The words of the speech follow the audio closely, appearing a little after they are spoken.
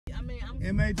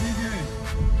MAG gang,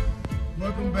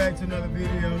 welcome back to another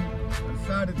video. I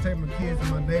decided to take my kids and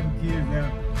my neighbor kids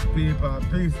down to Peter Pie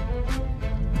Pizza.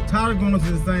 Tired of going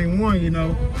to the same one, you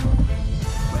know.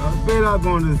 But I was better off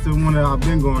going to the one that I've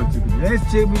been going to. That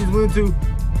shit we just went to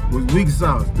was weak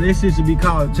sauce. That shit should be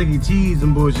called Chuck E. Cheese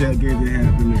and bullshit I gave they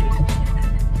had for me.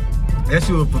 That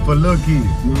shit was for little kids,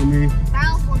 you know what I mean?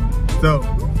 So,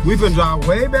 we finna drive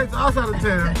way back to outside of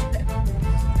town.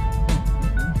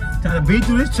 Try to beat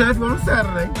through this traffic on a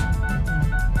Saturday.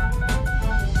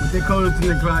 But they call it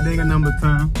 10 o'clock, they ain't got number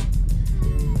time.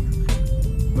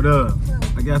 But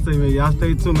I gotta say, man, y'all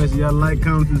stay tuned, make sure y'all like,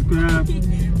 comment, subscribe.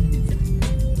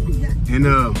 And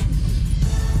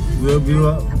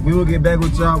we will get back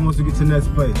with y'all once we get to the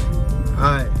next place.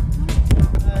 Alright.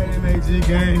 Alright, MAG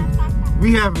gang.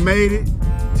 We have made it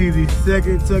to the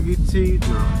second Chuck E. Cheese.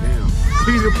 No, damn.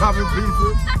 Peter Poppin'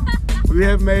 Pizza. We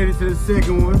have made it to the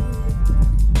second one.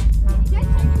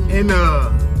 And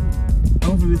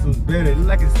hopefully this was better. It looks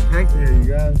like it's packed there, you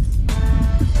guys.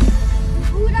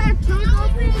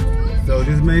 So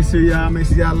just make sure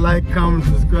y'all like, comment,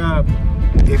 subscribe.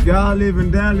 If y'all live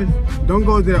in Dallas, don't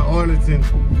go to Arlington.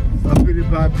 Peter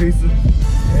Pie Pizza.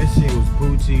 That shit was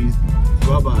poo cheese.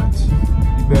 Garbage.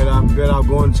 You better off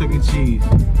going to Chuck E. Cheese.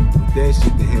 That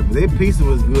shit to hell. But their pizza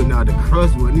was good. Now the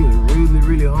crust wasn't. It was really,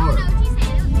 really hard.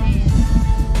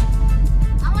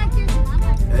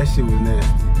 That shit was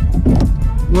nasty.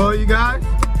 Well, you guys,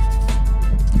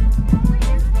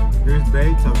 here's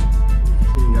Babe token.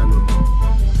 She ain't got no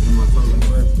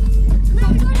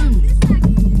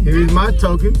tokens. Here's my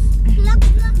tokens.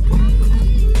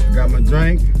 Got my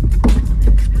drink.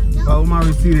 Oh, my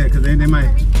receipt at? Because they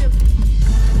might.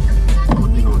 Oh,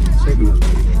 they gonna be checking us.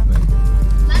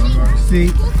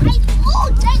 See?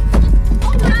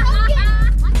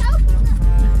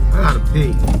 I gotta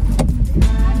pee.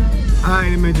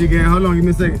 Alright, MAG gang, hold on, give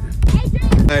me a second.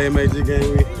 Alright, MAG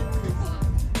gang,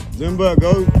 Jimbo,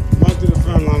 go run to the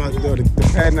front line out the door. The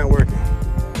pad not working.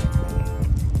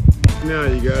 Now,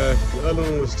 you guys, the other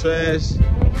one was trash.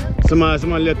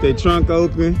 Somebody left their trunk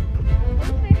open.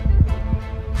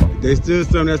 They still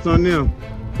something that's on them.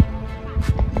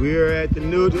 We're at the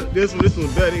new, this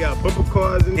one's better. They got bumper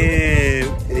cars in there.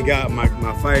 And they got my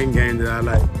fighting game that I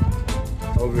like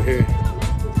over here.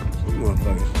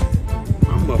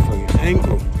 Motherfucking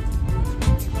ankle.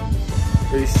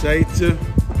 Appreciate you.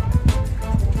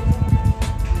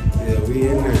 Yeah, we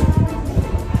in there.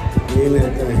 We in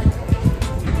that thing.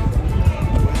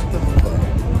 What the fuck?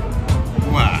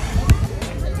 Why?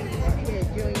 Yeah,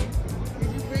 Junior. Did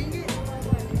you bring it?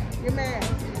 You're mad.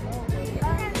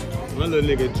 My little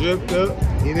nigga dripped up.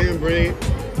 He didn't bring it.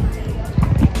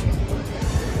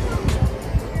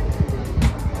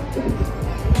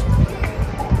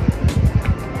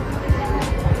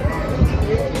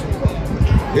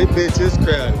 This bitch is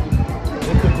crowded.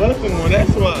 It's the busting one,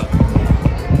 that's why.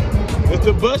 It's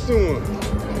the busting one.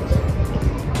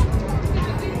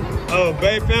 Oh,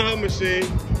 babe found her machine.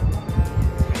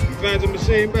 You found your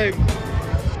machine, baby.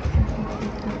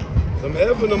 Some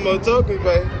ever no more tokens,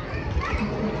 baby.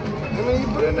 How many you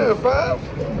put in there? 5?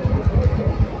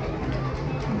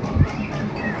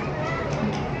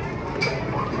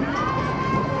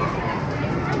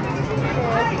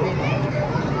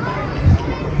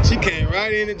 She came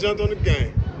right in and jumped on the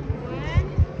game.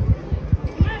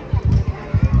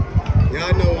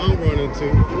 Y'all know I'm running to.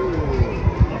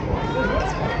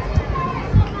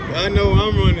 Y'all know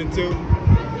I'm running to.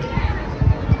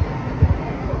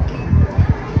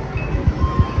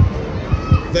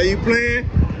 So you playing?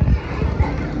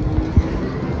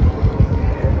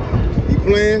 You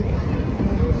playing?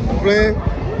 You playing?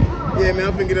 Yeah, man,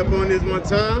 I'm finna get up on this one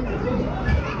time.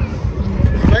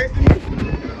 You racing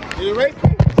me? You racing me?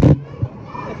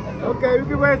 Okay, we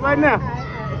can race right now.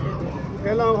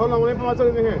 Okay, hold on, let me put my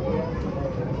toes in here.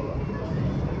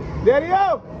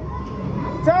 Daddy-o!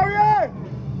 Terry!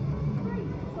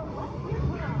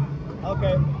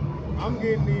 Okay, I'm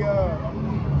getting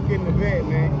the bed,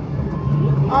 man.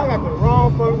 I got the wrong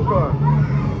fucking car.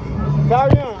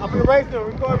 Terry, I'm finna race them,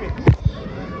 record me.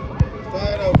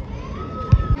 Start over.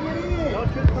 Don't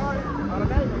shoot the car.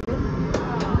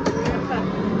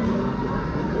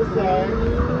 This side.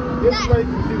 This place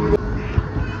you see me.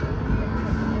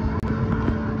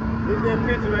 There's that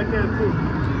picture right there too.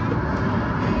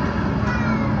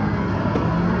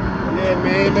 Yeah,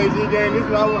 man, MAG gang, this is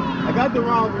what I want. I got the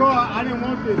wrong car, I didn't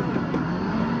want this one.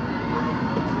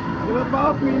 Get up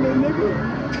off me, little nigga.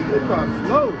 This car's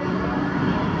slow.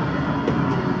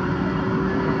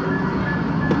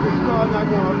 This car's not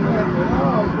going fast at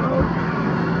all, bro.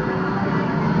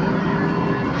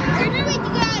 Remember, you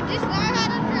gotta just learn how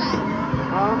to drive.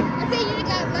 Huh? I said you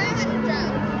gotta learn how to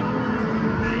drive.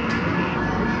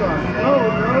 No,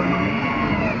 no.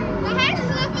 My heart is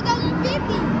enough for going 50.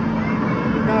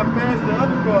 It's not past the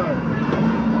other car.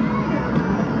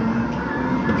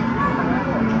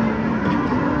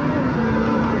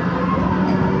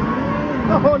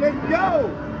 Oh, let's go.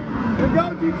 Let's go,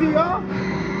 GTR.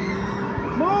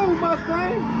 Move,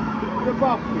 Mustang. Get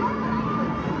off me.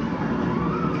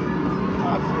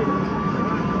 Oh, shit.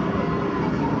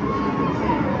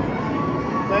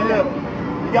 Say that.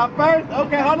 You got first?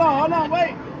 Okay, hold on,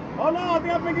 wait. Hold on, I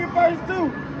think I'm gonna get first too.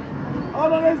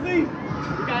 Hold on, let's see. You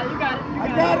got it. I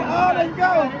got it. Oh, let's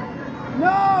go.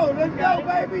 No, let's go,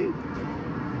 baby.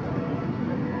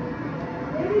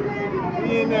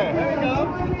 He in there. There we go.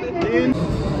 He in.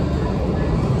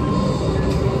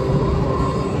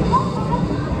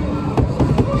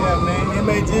 Yeah, man.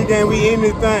 MAG game, we in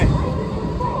this thing.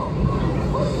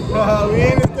 We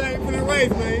in this thing for the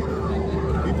race, man.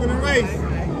 We for the race. I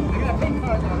got a pink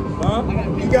card though. Huh?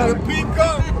 You got a pink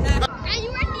car? Are you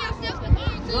racing yourself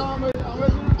again too? No, I'm racing.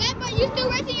 Yeah, but you still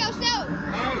racing yourself.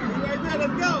 Hey, you right there,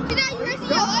 let's go. So now you racing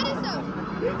your other self.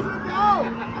 He took off.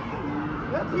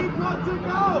 That pink car took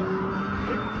off.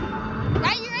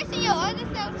 Now you racing your other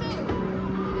self too.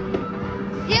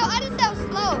 Your other self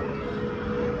slow.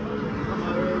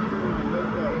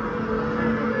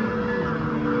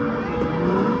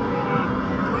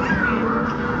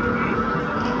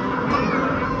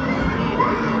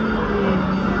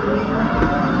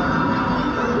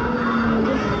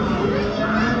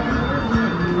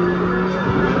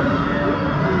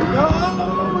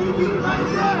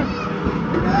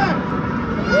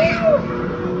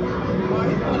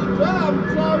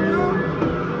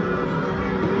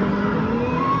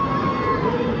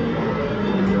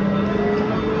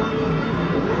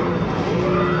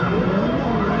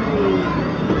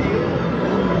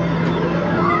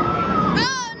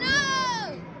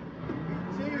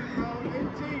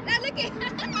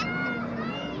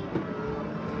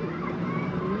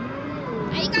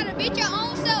 Now you gotta beat your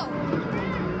own self.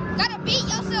 Gotta beat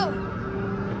yourself.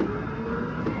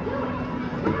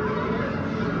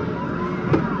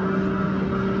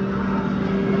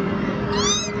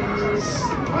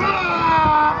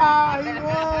 He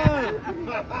won!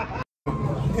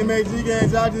 MAG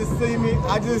games, y'all just see me.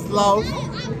 I just lost.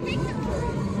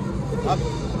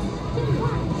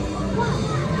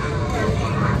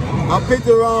 I picked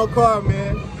the wrong car,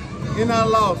 man. And I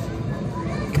lost.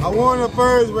 I won the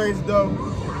first race though.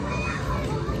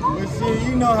 But shit,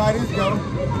 you know how this go.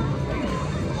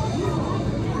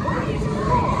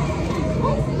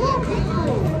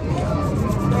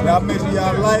 Y'all make sure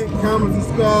y'all like, comment,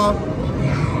 subscribe.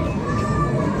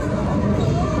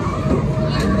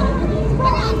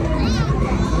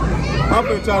 I'm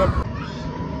gonna try to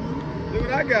look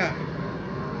what I got.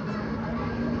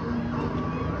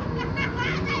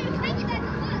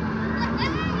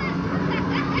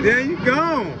 There you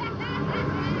go.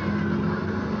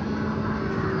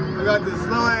 I got this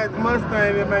slow ass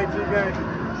Mustang that makes you game.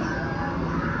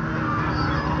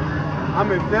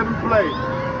 I'm in 7th place.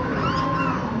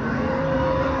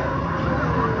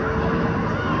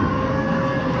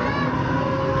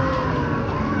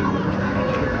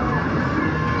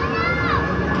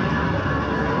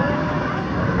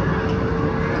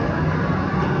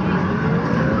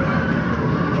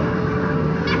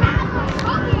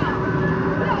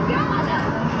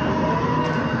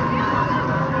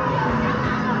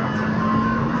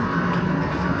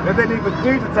 If they need for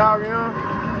speed to talk, you know?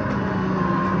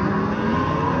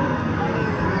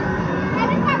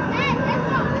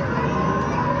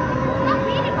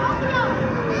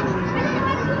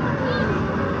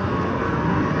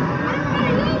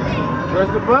 Press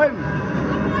the button.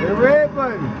 The red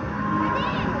button.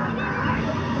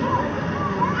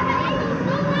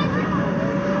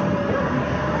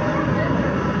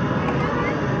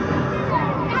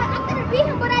 I'm gonna beat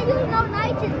him, but I use no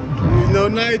nitrous. Use no I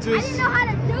nitrous. didn't know how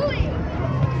to do it.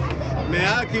 Man,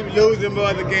 I keep losing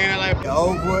by the game. I like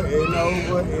over and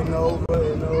over and over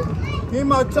and over. Give me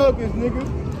my tokens, nigga.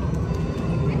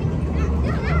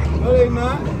 No, they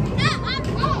not.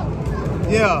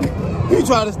 Yeah, he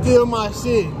try to steal my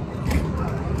shit.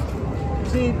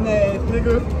 Cheap ass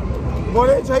nigga.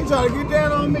 Boy, he try to get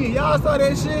down on me. Y'all saw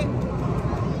that shit?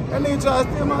 That nigga try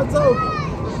to steal my token.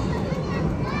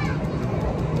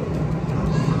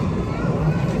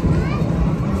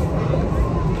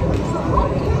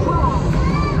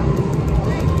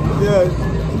 Yeah,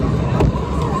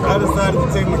 I decided to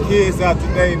take my kids out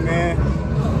today, man.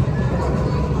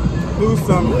 Do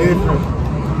something different.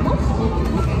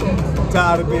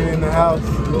 Tired of being in the house.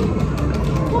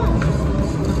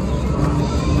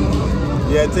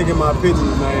 Yeah, taking my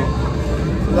pictures, man.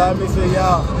 So let me say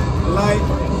y'all like,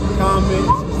 comment,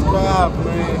 subscribe,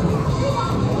 man.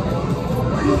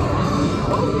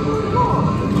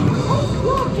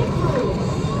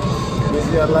 Make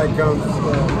sure y'all like, comment,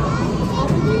 subscribe.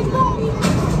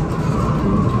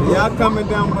 Y'all comment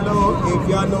down below if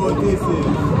y'all know what this is.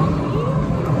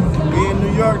 We in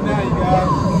New York now, you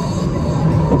guys.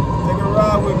 Take a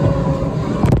ride with me.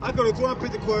 I could have torn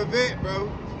picked the Corvette, bro.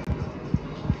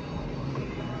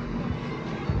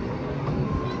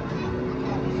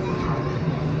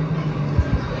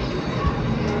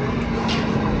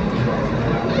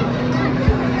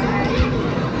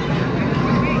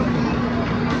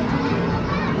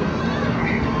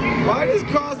 Why this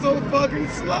car so fucking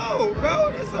slow,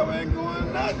 bro? This stuff ain't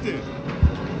going nothing.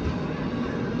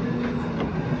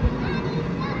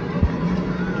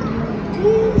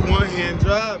 Ooh, one hand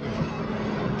driving.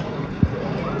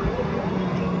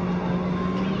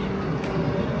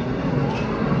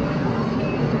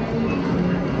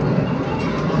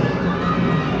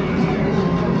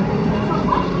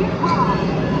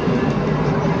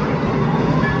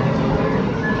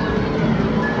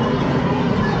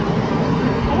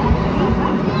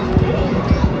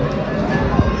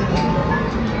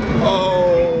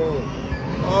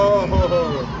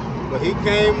 But he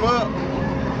came up.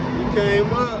 He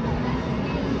came up.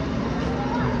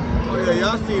 Oh yeah,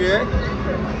 y'all see that?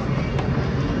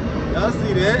 Y'all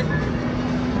see that?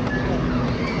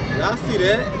 Y'all see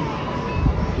that?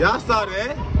 Y'all saw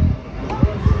that?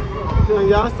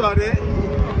 Y'all saw that?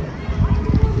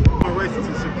 I'm racing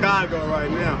to Chicago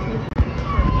right now.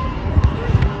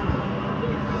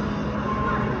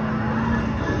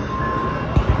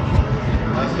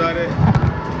 Y'all saw that?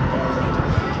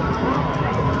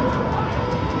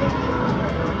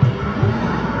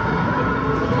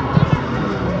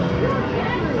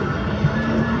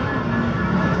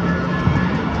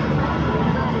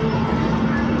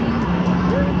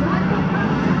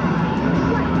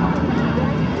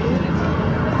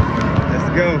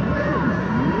 Go.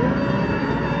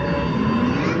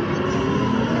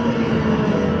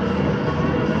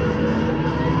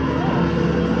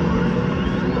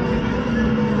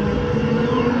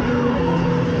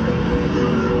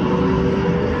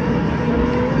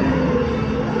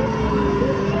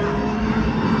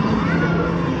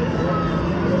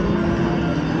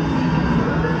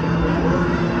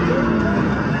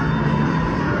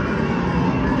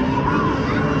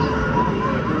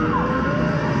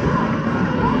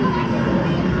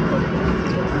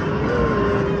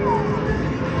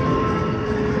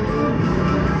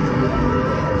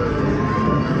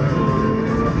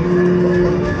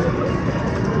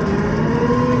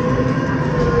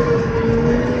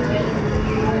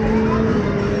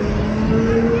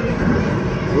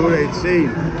 Ooh, they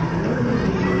cheating.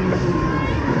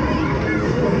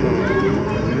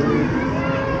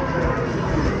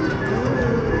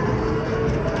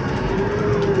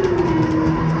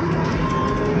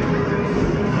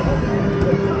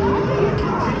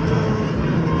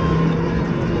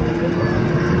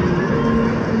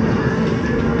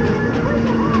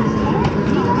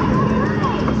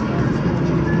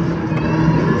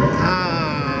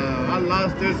 I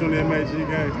lost this one in MHG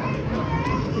game.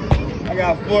 I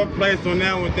got 4th place on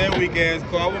that one with that weak ass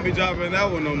car. I wouldn't be driving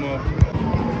that one no more.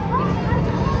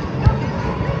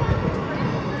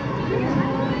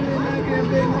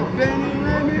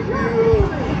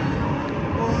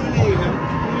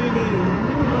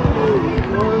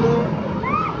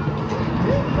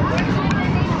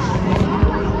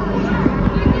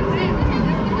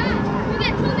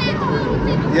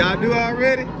 Y'all do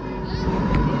already?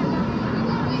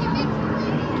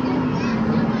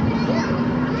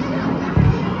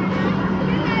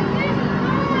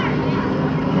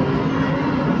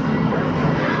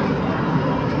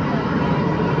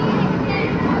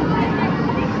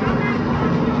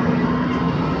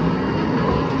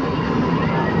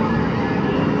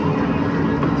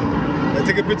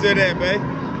 Take a picture of that, babe.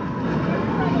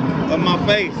 Of my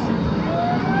face.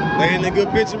 That ain't a good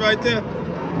picture right there.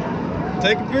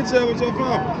 Take a picture of it with your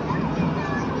phone.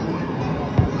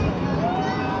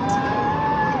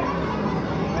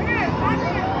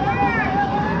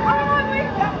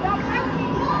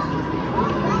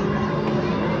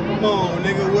 Come on,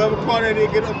 nigga. Whoever caught that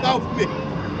nigga, get up off me.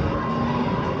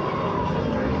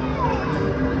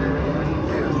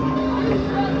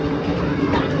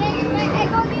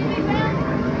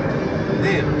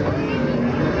 Damn.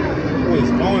 Boy, it's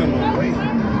going in my way.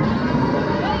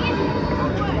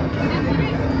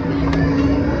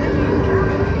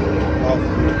 Off.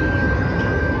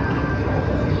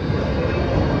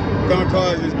 What kind of car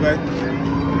is this, babe?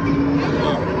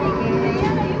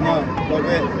 No, go back.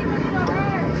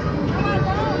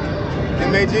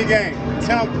 MAG game.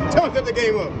 Tell him set the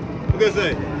game up. What they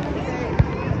say?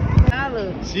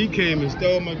 She came and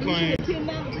stole my claim.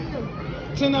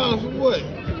 $10 for what?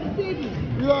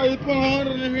 You already put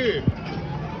 100 in here.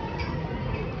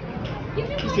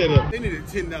 She said they need a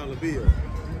 $10 bill.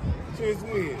 Since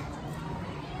when?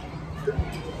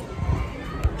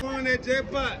 Won that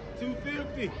jackpot,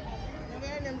 $250.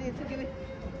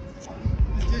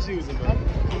 Just use them, bro.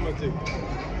 I'm gonna take it.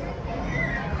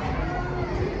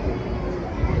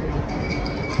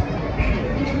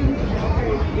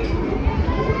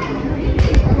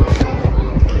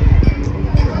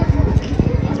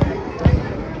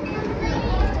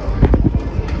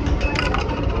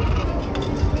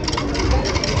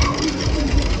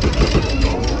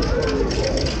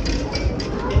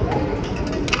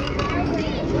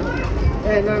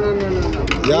 Hey, no.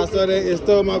 Y'all saw that it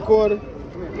stole my quarter?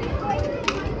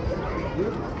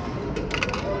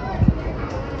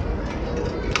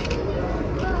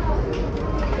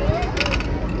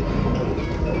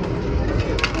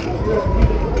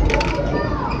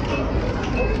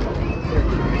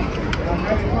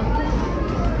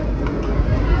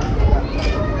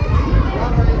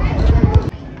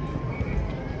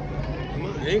 My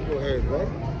ankle hurt, bro.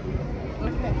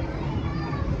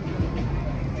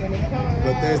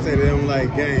 But they say they don't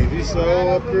like games. You so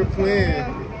up here playing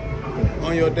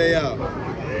on your day out.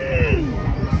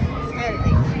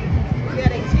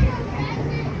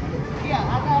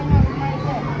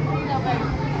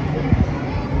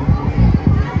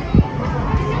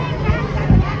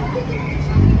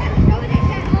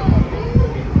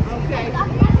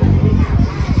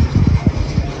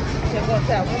 One more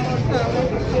time,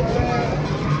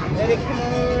 let it come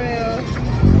on around.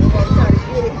 We're gonna try to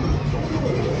get it.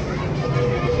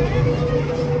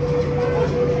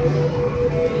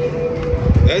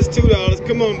 That's $2.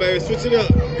 Come on, baby. Switch it up.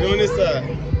 Get on this side.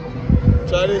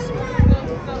 Try this one.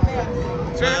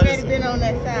 I already been on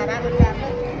that side. I done got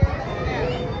lucky.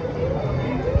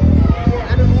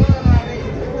 I done won already.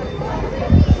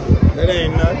 That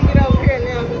ain't nothing. Get over here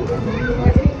now.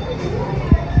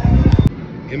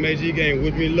 MAG game,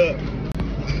 wish me luck.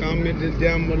 Comment this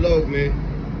down below, man.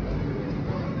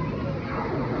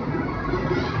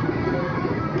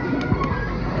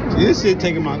 See, this shit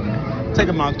taking my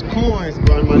coins,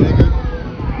 bro, my nigga.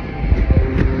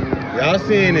 Y'all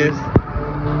seeing this?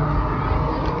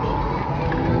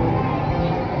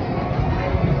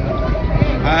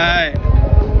 Alright.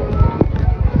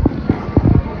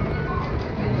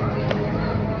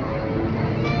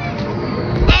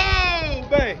 Oh,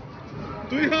 babe.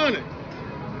 300.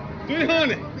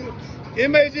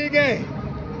 MAG game.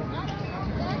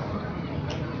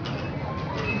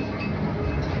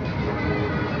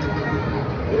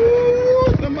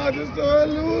 Ooh, somebody just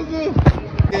started losing.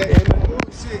 Yeah,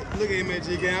 shit. Look at MAG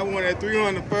game. I won that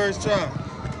 300 first try.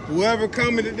 Whoever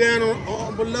commented down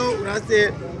on below, when I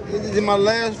said this is my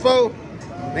last four,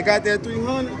 they got that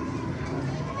 300.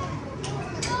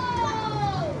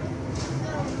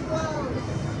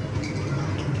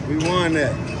 We won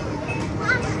that.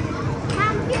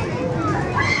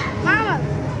 Mama.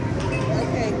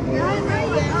 Okay.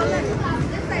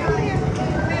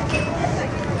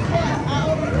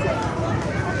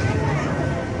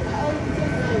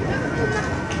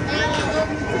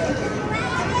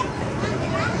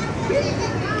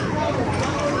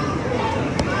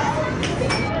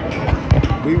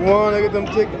 We won. Look at them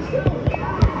tickets.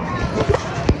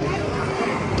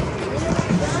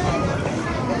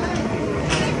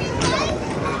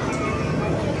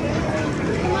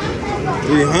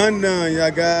 $300,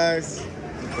 y'all guys.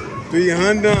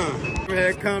 $300. Go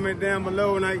ahead, comment down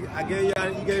below, and I gave y'all.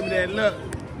 You gave me that luck.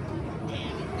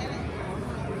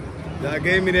 Y'all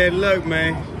gave me that luck,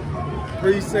 man.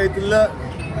 Appreciate the luck.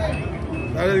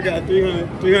 I just got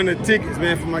 300 tickets,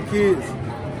 man, for my kids.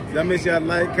 Y'all make sure y'all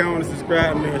like, comment, and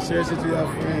subscribe, man. Share shit to y'all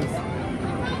friends.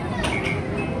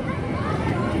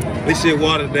 This shit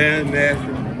watered down, nasty.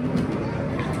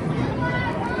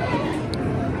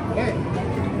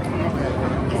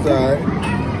 It's alright.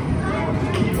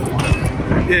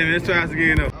 Yeah, man, let's try this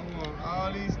again, though. I want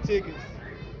all these tickets.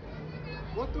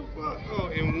 What the fuck? Oh,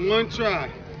 in one try.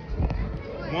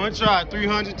 One try,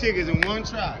 300 tickets in one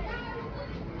try.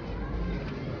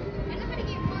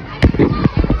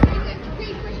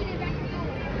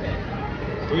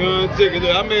 300 tickets.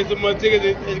 Look, I made so much tickets,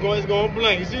 it's going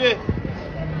blank. You see that?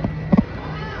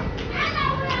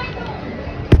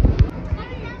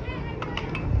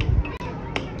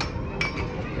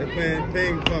 They're playing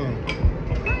ping pong.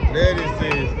 There it is.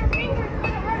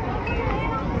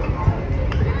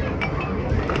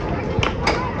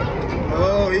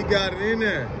 Oh, he got it in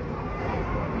there.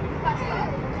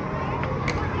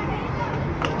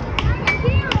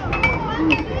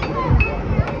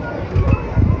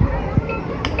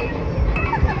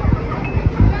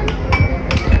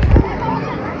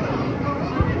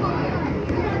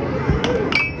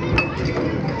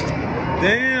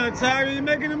 Damn, Tyree, you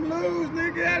making him lose,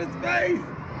 nigga. Get out of his face.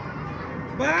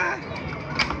 Bye.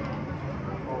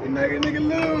 You making a nigga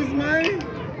lose, man.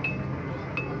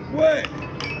 What?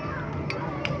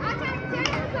 I'm trying to tell you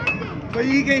something. But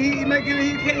he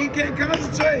can't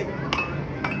concentrate.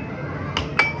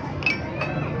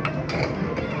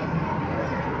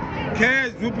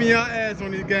 Cash whooping your ass on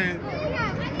this game.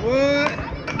 What?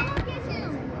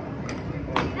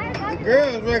 The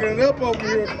girls racking it up over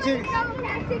here.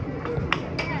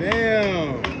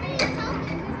 Damn.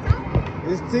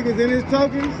 There's tickets in his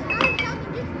tokens?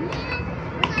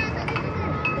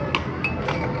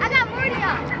 I got more to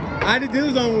y'all. I did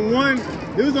this on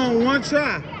one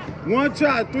try. One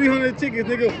try, 300 tickets,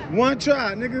 nigga. One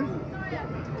try, nigga.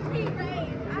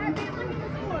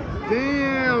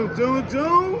 Damn, June.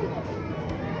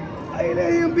 How you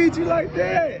let him beat you like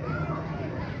that?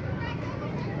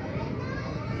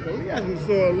 So we got some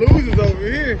sore losers over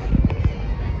here.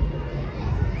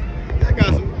 I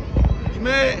got some. You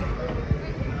mad?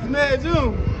 You mad,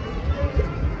 June?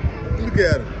 Look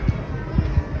at him.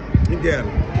 Look at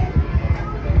him.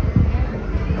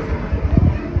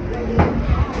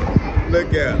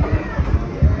 Look at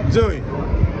him. Junior.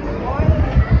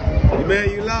 You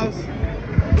mad you lost?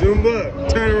 June Bug,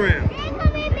 turn around.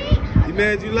 You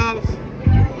mad you lost?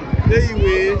 There you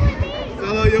is. It's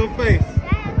all on your face.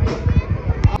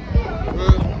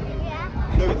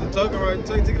 Look at the token right.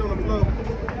 Take it on the floor.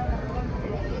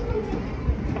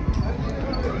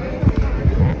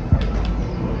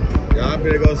 Y'all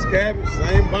better go scavenge. I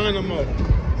ain't buying no more.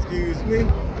 Excuse me.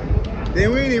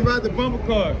 Then we ain't even ride the bumper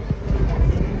car.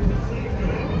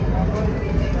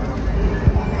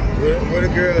 Where the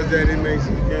girls at? They make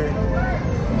some game.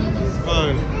 It's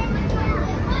fun.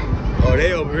 Oh,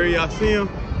 they over here. Y'all see them?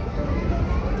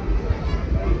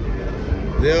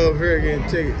 They over here getting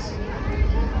tickets.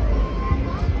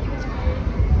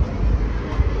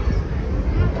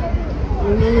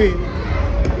 What do you mean?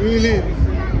 We leaving.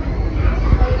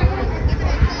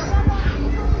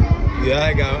 Yeah, I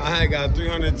got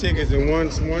 300 tickets in one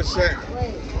shot.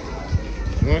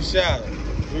 One shot.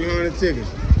 300 tickets.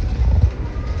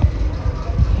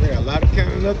 They got a lot of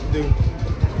counting up to do.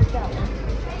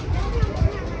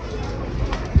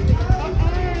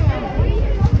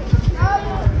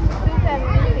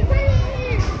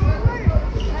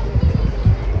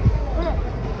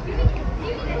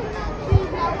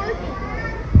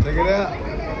 Check it out.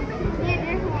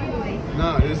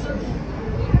 No, it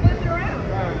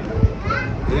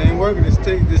ain't working.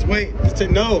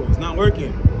 No, it's not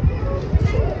working.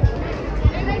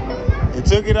 You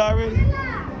took it already?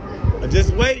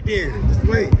 Just wait then. Just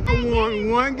wait. I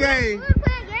won one game.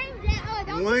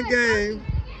 One game.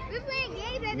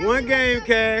 One game,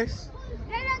 Cash.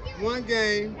 One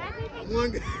game.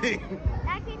 One game.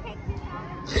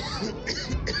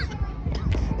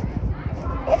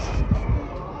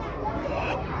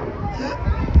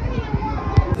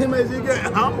 Him as you get,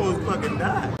 I almost fucking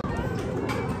died.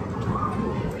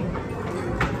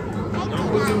 Don't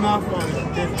put your mouth on it.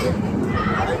 Like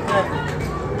that.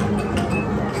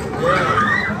 Yeah.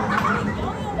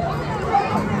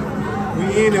 We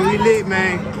in and we lit,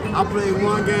 man. I played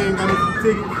one game, got me some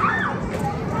tickets.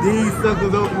 These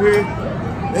suckers over here,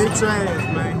 they trash,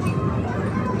 man.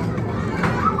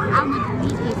 I'm gonna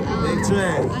delete his They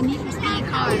trash. I need his speed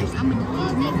cards. I'm gonna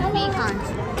delete his speed cards.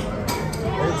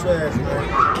 They trash, man.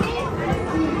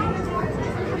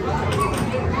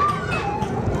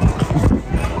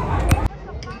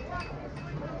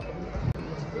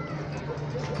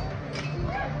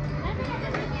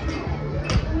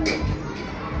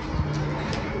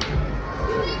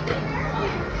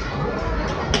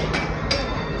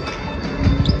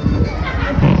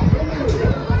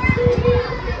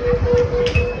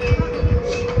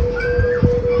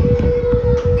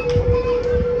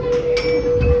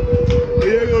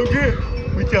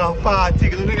 We got 5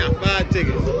 tickets. They got 5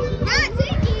 tickets. Not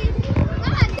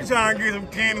tickets. We trying to get some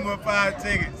candy with 5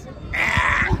 tickets.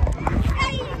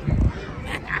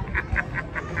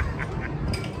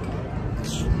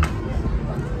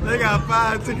 They got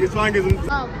 5 tickets. Trying to get some.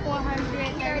 Oh,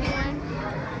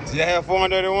 431. Do you have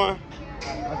 431?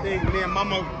 I think me and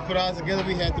Mama put ours together.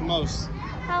 We had the most.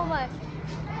 How much?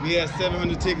 We had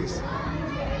 700 tickets.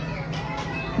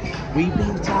 We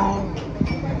beat y'all.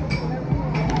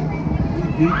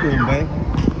 We beat them, babe.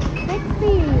 Let's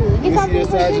see. Let me see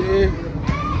inside your ear.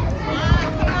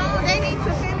 They need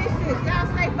to finish this. Y'all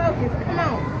stay focused. Come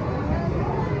on.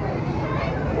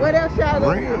 What else y'all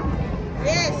gonna do?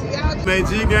 Yes, y'all.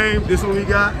 MG game, this one we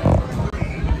got.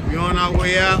 We on our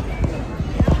way out.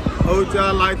 Hope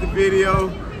y'all liked the video.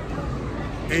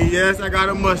 And yes, I got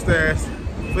a mustache.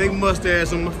 Fake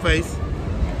mustache on my face.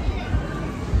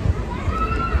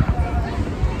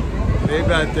 They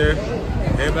out there.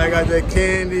 Everybody got that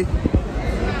candy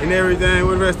and everything.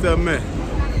 What the rest of them at?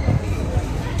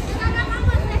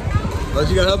 Oh,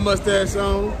 she got her mustache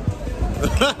on.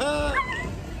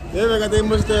 Everybody got their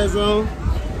mustache on.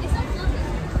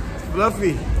 It's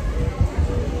fluffy.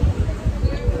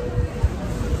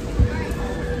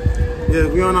 Yeah,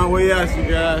 we on our way out, you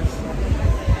guys.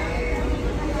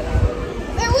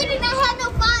 Man, we did not have no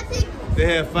 5 tickets. They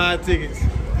had 5 tickets.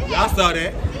 Y'all saw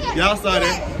that. Y'all saw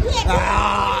that.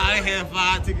 Ah, they had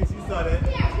 5 tickets. You saw that.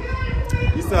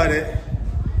 You saw that.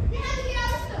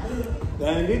 They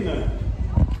ain't getting none.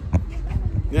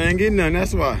 They ain't getting none,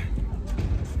 that's why.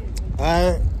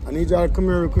 Alright, I need y'all to come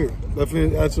here real quick. Let's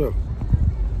finish that show.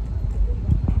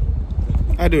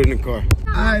 I do it in the car.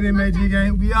 Alright then, MG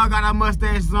gang. We all got our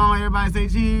mustaches on. Everybody say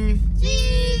cheese.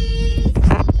 Cheese.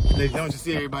 Don't you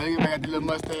see everybody? Everybody got the little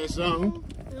mustache on.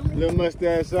 Little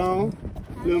mustache on.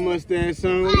 Little mustache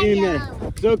on. We in there.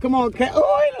 So come on, cat.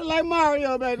 Oh, he look like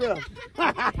Mario back there.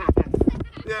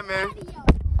 Yeah, man.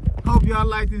 Hope y'all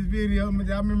like this video.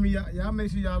 Y'all remember y'all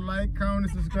make sure y'all like, comment,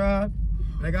 and subscribe.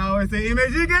 Like I always say,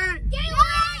 MG gang. Get out.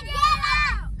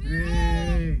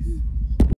 Peace.